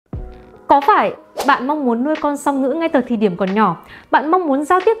Có phải bạn mong muốn nuôi con song ngữ ngay từ thời điểm còn nhỏ? Bạn mong muốn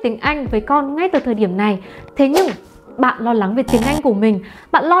giao tiếp tiếng Anh với con ngay từ thời điểm này. Thế nhưng bạn lo lắng về tiếng Anh của mình.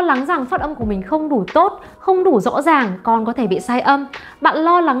 Bạn lo lắng rằng phát âm của mình không đủ tốt, không đủ rõ ràng, con có thể bị sai âm. Bạn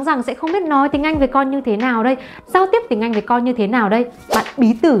lo lắng rằng sẽ không biết nói tiếng Anh với con như thế nào đây, giao tiếp tiếng Anh với con như thế nào đây. Bạn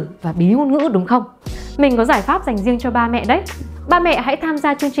bí tử và bí ngôn ngữ đúng không? Mình có giải pháp dành riêng cho ba mẹ đấy. Ba mẹ hãy tham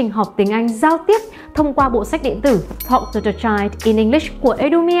gia chương trình học tiếng Anh giao tiếp thông qua bộ sách điện tử Talk to the Child in English của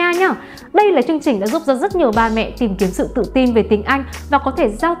Ebook nhá. Đây là chương trình đã giúp cho rất nhiều ba mẹ tìm kiếm sự tự tin về tiếng Anh và có thể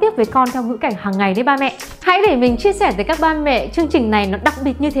giao tiếp với con theo ngữ cảnh hàng ngày đấy ba mẹ. Hãy để mình chia sẻ với các ba mẹ chương trình này nó đặc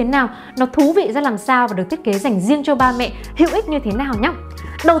biệt như thế nào, nó thú vị ra làm sao và được thiết kế dành riêng cho ba mẹ, hữu ích như thế nào nhá.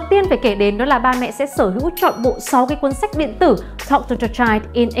 Đầu tiên phải kể đến đó là ba mẹ sẽ sở hữu trọn bộ 6 cái cuốn sách điện tử Talk to the Child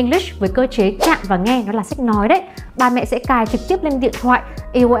in English với cơ chế chạm và nghe, nó là sách nói đấy. Ba mẹ sẽ cài trực tiếp lên điện thoại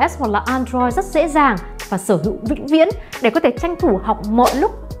iOS hoặc là Android rất dễ dàng và sở hữu vĩnh viễn để có thể tranh thủ học mọi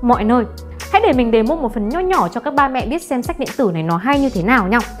lúc, mọi nơi. Hãy để mình demo một phần nho nhỏ cho các ba mẹ biết xem sách điện tử này nó hay như thế nào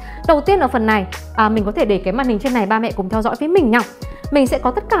nha. Đầu tiên ở phần này, mình có thể để cái màn hình trên này ba mẹ cùng theo dõi với mình nha. Mình sẽ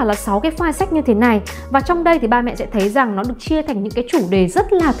có tất cả là 6 cái file sách như thế này. Và trong đây thì ba mẹ sẽ thấy rằng nó được chia thành những cái chủ đề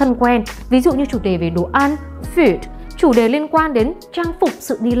rất là thân quen. Ví dụ như chủ đề về đồ ăn, food, chủ đề liên quan đến trang phục,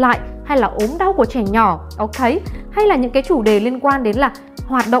 sự đi lại hay là ốm đau của trẻ nhỏ, ok. Hay là những cái chủ đề liên quan đến là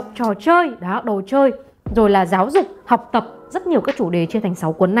hoạt động, trò chơi, đó, đồ chơi. Rồi là giáo dục, học tập, rất nhiều các chủ đề chia thành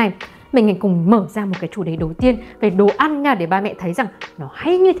 6 cuốn này. Mình cùng mở ra một cái chủ đề đầu tiên về đồ ăn nha, để ba mẹ thấy rằng nó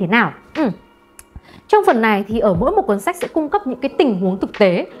hay như thế nào. Trong phần này thì ở mỗi một cuốn sách sẽ cung cấp những cái tình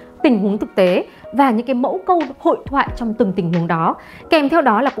huống thực tế và những cái mẫu câu hội thoại trong từng tình huống đó. Kèm theo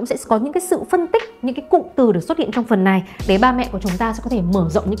đó là cũng sẽ có những cái sự phân tích, những cái cụm từ được xuất hiện trong phần này để ba mẹ của chúng ta sẽ có thể mở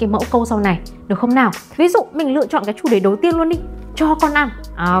rộng những cái mẫu câu sau này, được không nào? Ví dụ mình lựa chọn cái chủ đề đầu tiên luôn đi, cho con ăn.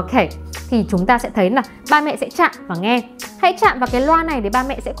 Ok, thì chúng ta sẽ thấy là ba mẹ sẽ chạm và nghe. Hãy chạm vào cái loa này để ba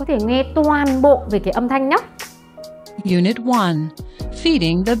mẹ sẽ có thể nghe toàn bộ về cái âm thanh nhé. Unit 1.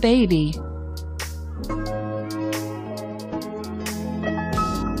 Feeding the baby.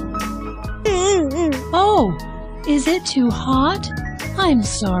 Oh, is it too hot? I'm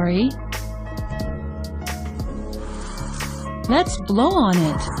sorry. Let's blow on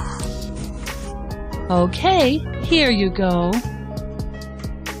it. Okay, here you go.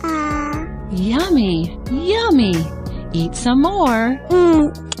 Yummy, yummy. Eat some more.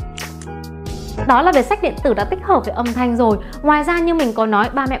 Đó là về sách điện tử đã tích hợp với âm thanh rồi. Ngoài ra như mình có nói,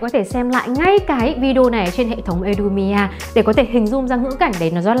 ba mẹ có thể xem lại ngay cái video này trên hệ thống Ebook để có thể hình dung ra ngữ cảnh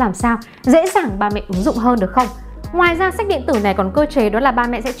đấy nó ra làm sao, dễ dàng ba mẹ ứng dụng hơn được không? Ngoài ra sách điện tử này còn cơ chế đó là ba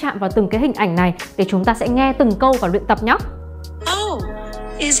mẹ sẽ chạm vào từng cái hình ảnh này để chúng ta sẽ nghe từng câu và luyện tập nhé. Oh,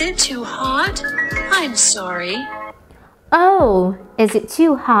 is it too hot? I'm sorry. Oh, is it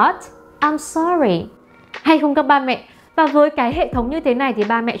too hot? I'm sorry. Hay không các ba mẹ? Và với cái hệ thống như thế này thì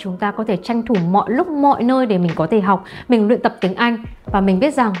ba mẹ chúng ta có thể tranh thủ mọi lúc mọi nơi để mình có thể học, mình luyện tập tiếng Anh. Và mình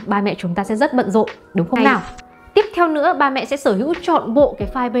biết rằng ba mẹ chúng ta sẽ rất bận rộn, đúng không nào? Tiếp theo nữa, ba mẹ sẽ sở hữu trọn bộ cái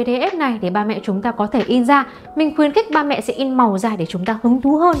file PDF này để ba mẹ chúng ta có thể in ra. Mình khuyến khích ba mẹ sẽ in màu ra để chúng ta hứng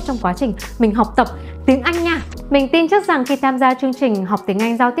thú hơn trong quá trình mình học tập tiếng Anh nha. Mình tin chắc rằng khi tham gia chương trình học tiếng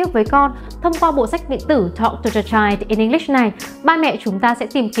Anh giao tiếp với con thông qua bộ sách điện tử Talk to the Child in English này, ba mẹ chúng ta sẽ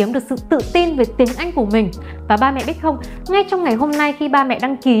tìm kiếm được sự tự tin về tiếng Anh của mình. Và ba mẹ biết không, ngay trong ngày hôm nay khi ba mẹ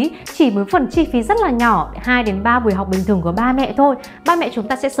đăng ký chỉ với phần chi phí rất là nhỏ, 2 đến 3 buổi học bình thường của ba mẹ thôi, ba mẹ chúng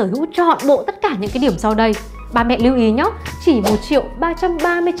ta sẽ sở hữu trọn bộ tất cả những cái điểm sau đây. Ba mẹ lưu ý nhé, chỉ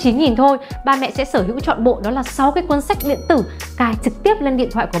 1.339.000 thôi, ba mẹ sẽ sở hữu trọn bộ đó là 6 cái cuốn sách điện tử cài trực tiếp lên điện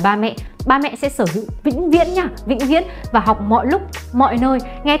thoại của ba mẹ. Ba mẹ sẽ sở hữu vĩnh viễn nha, vĩnh viễn, và học mọi lúc, mọi nơi,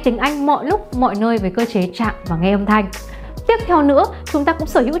 nghe tiếng Anh mọi lúc, mọi nơi với cơ chế chạm và nghe âm thanh. Tiếp theo nữa, chúng ta cũng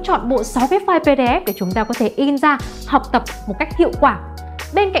sở hữu trọn bộ 6 cái file PDF để chúng ta có thể in ra, học tập một cách hiệu quả.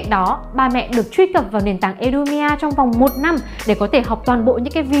 Bên cạnh đó, ba mẹ được truy cập vào nền tảng Ebook trong vòng 1 năm để có thể học toàn bộ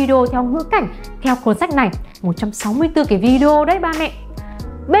những cái video theo ngữ cảnh, theo cuốn sách này. 164 cái video đấy ba mẹ.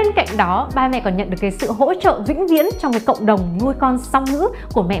 Bên cạnh đó, ba mẹ còn nhận được cái sự hỗ trợ vĩnh viễn trong cái cộng đồng nuôi con song ngữ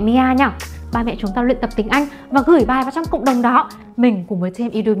của mẹ Mia nha. Ba mẹ chúng ta luyện tập tiếng Anh và gửi bài vào trong cộng đồng đó. Mình cùng với team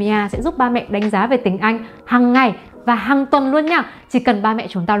Ebook sẽ giúp ba mẹ đánh giá về tiếng Anh hàng ngày và hàng tuần luôn nha. Chỉ cần ba mẹ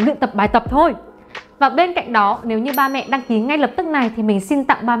chúng ta luyện tập bài tập thôi. Và bên cạnh đó, nếu như ba mẹ đăng ký ngay lập tức này thì mình xin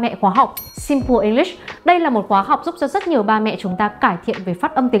tặng ba mẹ khóa học Simple English. Đây là một khóa học giúp cho rất nhiều ba mẹ chúng ta cải thiện về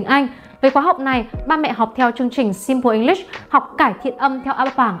phát âm tiếng Anh. Với khóa học này, ba mẹ học theo chương trình Simple English, học cải thiện âm theo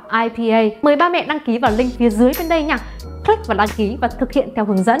bảng IPA. Mời ba mẹ đăng ký vào link phía dưới bên đây nha. Click vào đăng ký và thực hiện theo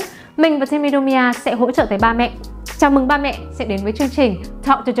hướng dẫn. Mình và team Ebook sẽ hỗ trợ tới ba mẹ. Chào mừng ba mẹ sẽ đến với chương trình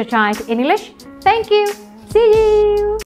Talk to the Child in English. Thank you. See you.